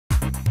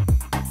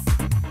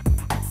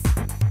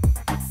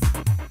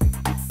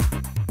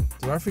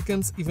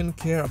Africans even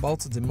care about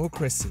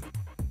democracy?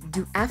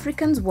 Do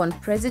Africans want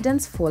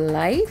presidents for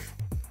life?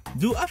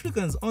 Do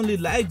Africans only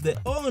like their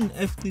own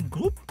ethnic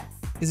group?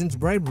 Isn't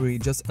bribery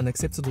just an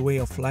accepted way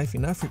of life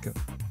in Africa?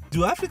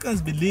 Do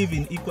Africans believe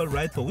in equal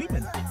rights for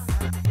women?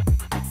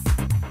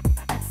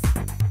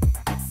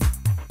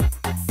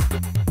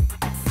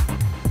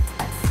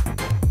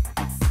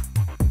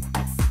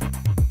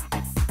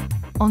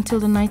 Until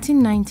the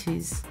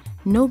 1990s,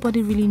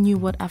 nobody really knew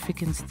what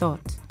Africans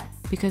thought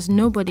because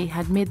nobody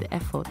had made the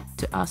effort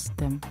to ask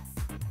them.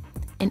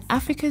 In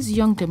Africa's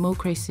young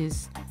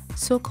democracies,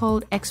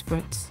 so-called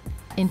experts,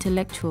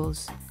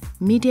 intellectuals,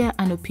 media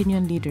and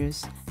opinion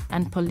leaders,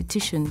 and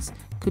politicians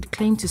could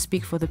claim to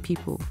speak for the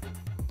people,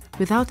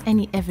 without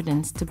any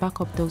evidence to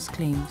back up those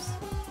claims.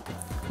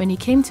 When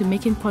it came to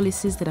making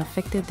policies that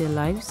affected their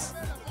lives,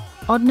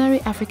 ordinary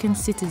African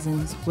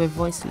citizens were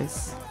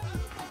voiceless.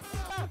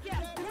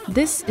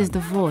 This is the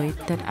void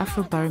that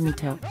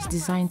Afrobarometer is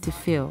designed to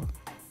fill.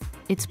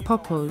 Its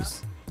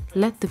purpose: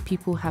 let the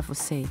people have a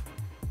say.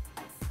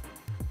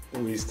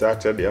 We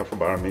started the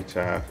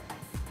Afrobarometer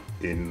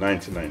in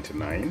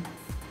 1999,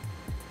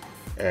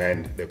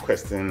 and the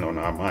question on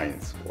our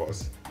minds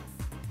was,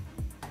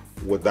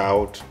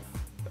 without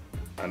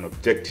an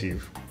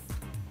objective,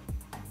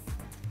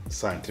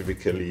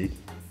 scientifically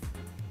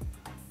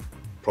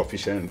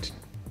proficient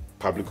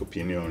public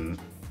opinion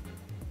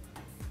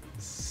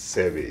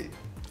survey,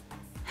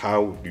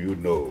 how do you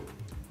know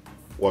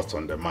what's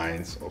on the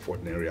minds of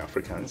ordinary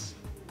Africans?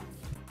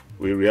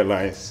 We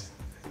realized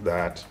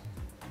that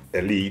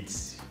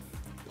elites,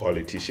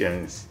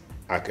 politicians,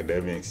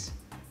 academics,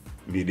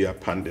 media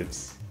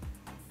pundits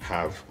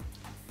have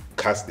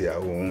cast their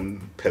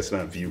own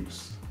personal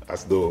views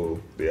as though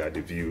they are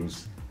the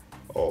views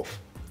of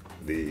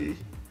the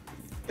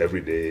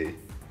everyday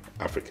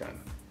African.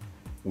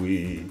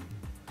 We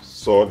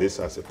saw this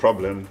as a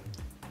problem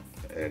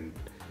and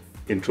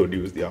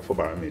introduced the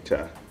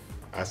Afrobarometer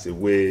as a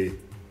way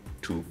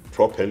to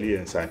properly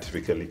and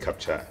scientifically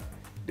capture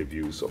the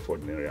views of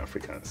ordinary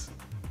Africans.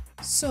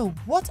 So,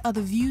 what are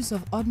the views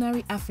of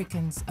ordinary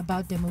Africans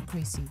about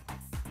democracy?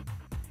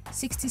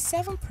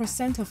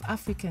 67% of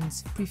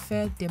Africans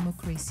prefer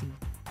democracy.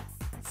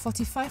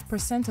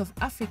 45% of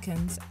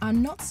Africans are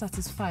not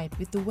satisfied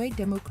with the way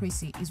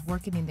democracy is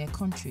working in their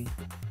country.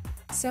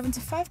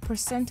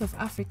 75% of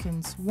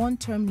Africans want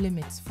term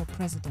limits for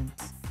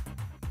presidents.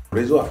 Le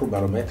réseau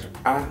Afrobaromètre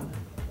a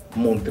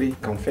montré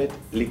qu'en fait,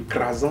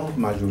 l'écrasante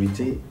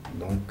majorité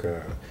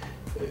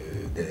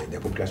des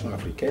populations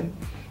africaines,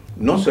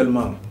 non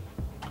seulement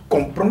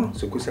comprend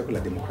ce que c'est que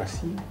la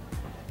démocratie,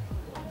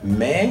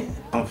 mais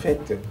en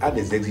fait a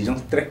des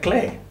exigences très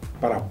claires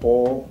par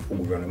rapport au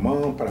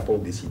gouvernement, par rapport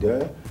aux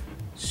décideurs,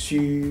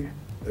 sur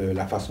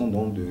la façon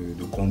dont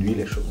de conduire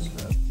les choses.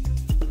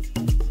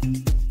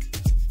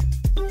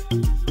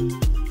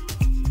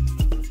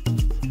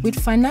 With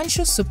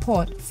financial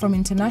support from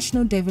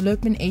international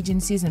development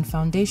agencies and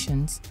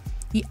foundations,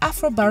 the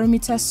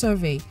Afrobarometer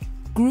survey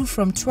grew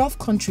from 12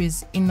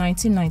 countries in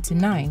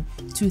 1999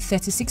 to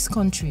 36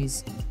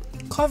 countries,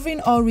 covering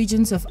all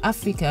regions of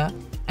Africa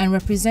and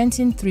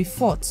representing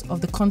 3/4 of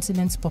the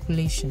continent's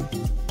population.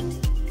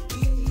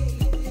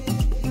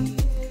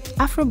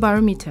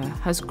 Afrobarometer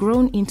has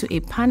grown into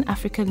a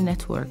pan-African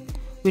network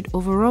with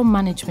overall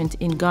management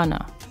in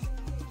Ghana,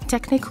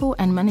 technical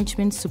and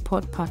management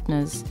support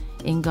partners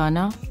in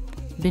Ghana,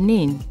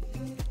 Benin,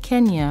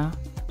 Kenya,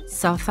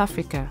 South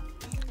Africa,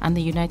 and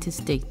the United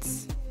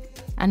States,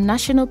 and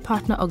national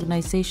partner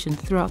organizations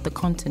throughout the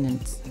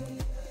continent.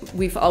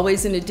 We've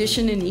always, in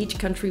addition, in each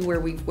country where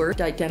we've worked,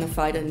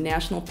 identified a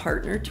national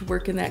partner to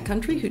work in that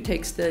country who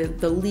takes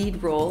the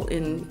lead role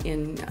in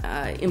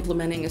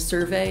implementing a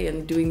survey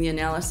and doing the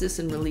analysis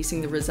and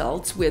releasing the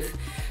results with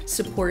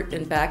support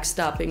and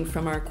backstopping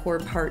from our core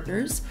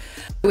partners.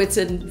 It's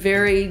a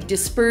very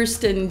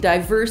dispersed and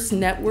diverse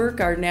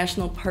network. Our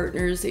national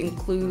partners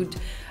include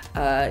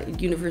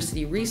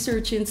university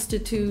research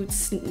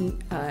institutes,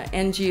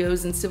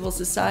 NGOs and civil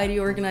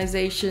society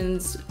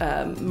organizations,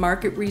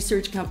 market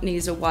research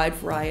companies, a wide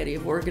variety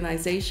of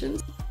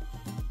organizations.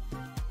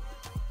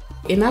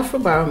 In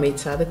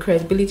Afrobarometer, the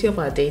credibility of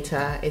our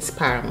data is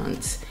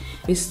paramount.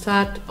 We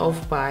start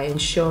off by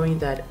ensuring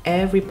that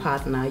every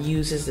partner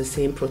uses the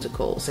same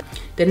protocols.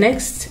 The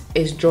next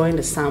is drawing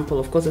a sample.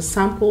 Of course, the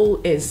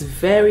sample is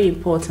very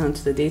important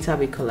to the data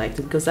we collect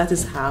because that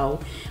is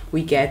how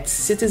we get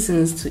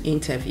citizens to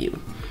interview.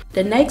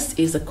 The next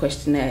is the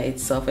questionnaire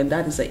itself, and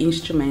that is the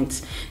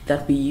instrument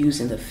that we use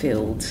in the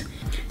field.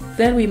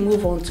 Then we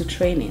move on to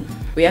training.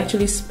 We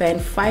actually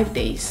spend 5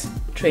 days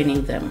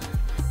training them.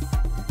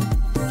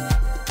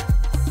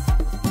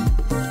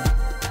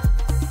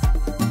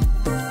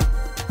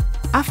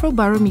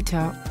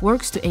 Afrobarometer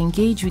works to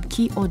engage with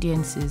key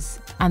audiences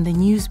and the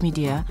news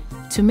media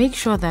to make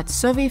sure that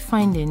survey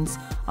findings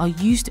are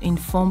used to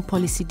inform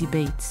policy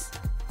debates.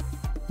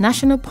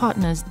 National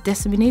partners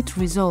disseminate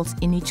results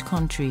in each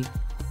country,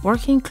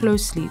 working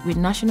closely with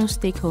national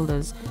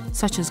stakeholders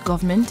such as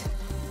government,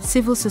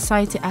 civil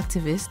society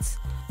activists,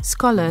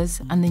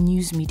 scholars, and the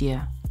news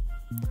media.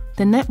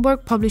 The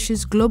network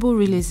publishes global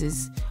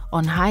releases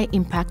on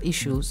high-impact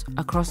issues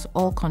across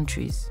all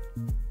countries.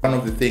 One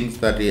of the things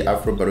that the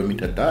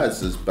Afrobarometer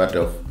does is part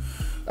of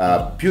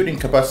building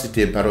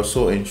capacity, but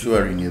also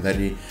ensuring that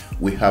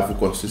we have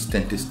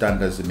consistent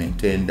standards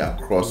maintained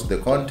across the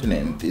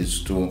continent,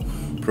 is to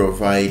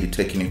provide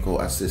technical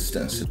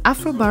assistance.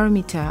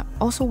 Afrobarometer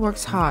also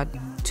works hard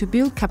to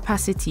build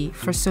capacity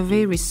for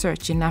survey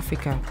research in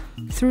Africa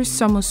through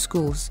summer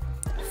schools,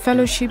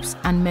 fellowships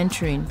and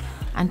mentoring,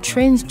 and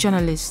trains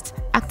journalists,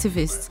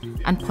 activists,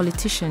 and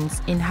politicians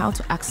in how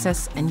to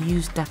access and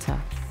use data.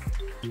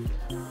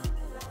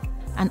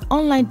 An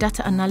online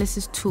data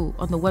analysis tool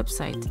on the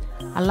website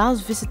allows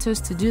visitors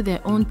to do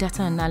their own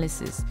data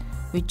analysis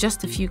with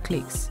just a few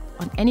clicks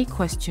on any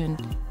question,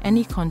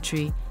 any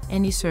country,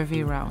 any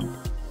survey round.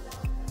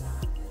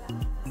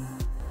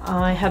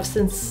 I have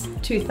since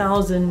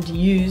 2000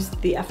 used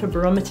the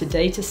Afrobarometer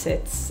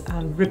datasets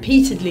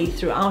repeatedly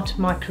throughout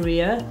my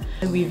career.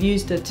 We've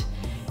used it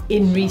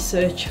in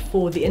research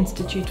for the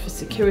Institute for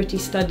Security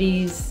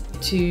Studies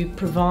to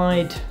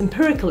provide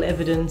empirical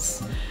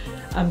evidence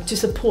to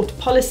support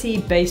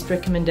policy-based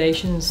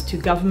recommendations to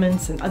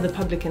governments and other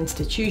public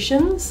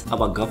institutions.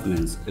 Our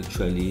governments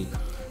actually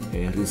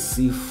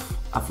receive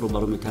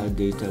Afrobarometer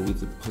data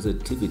with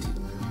positivity,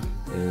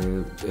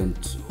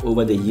 and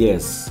over the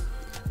years,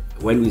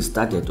 when we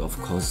started, of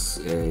course,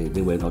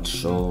 they were not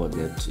sure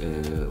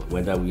that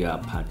whether we are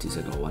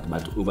partisan or what,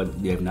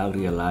 but they have now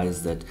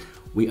realized that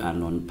we are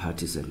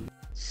non-partisan.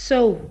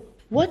 So,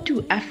 what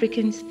do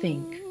Africans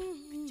think?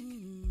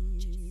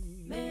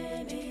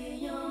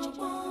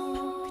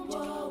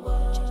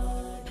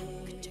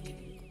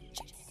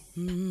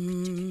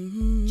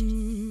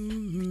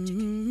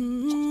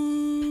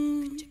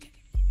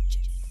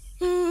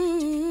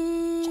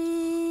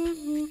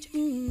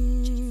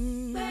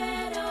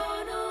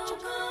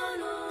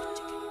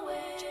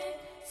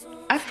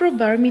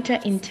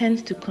 Afrobarometer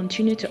intends to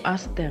continue to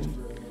ask them,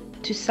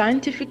 to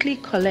scientifically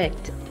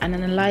collect and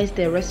analyze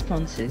their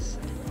responses,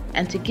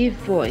 and to give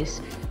voice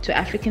to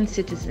African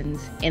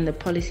citizens in the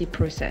policy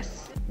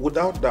process.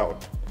 Without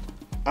doubt,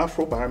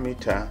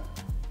 Afrobarometer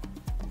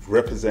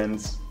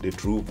represents the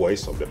true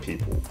voice of the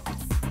people.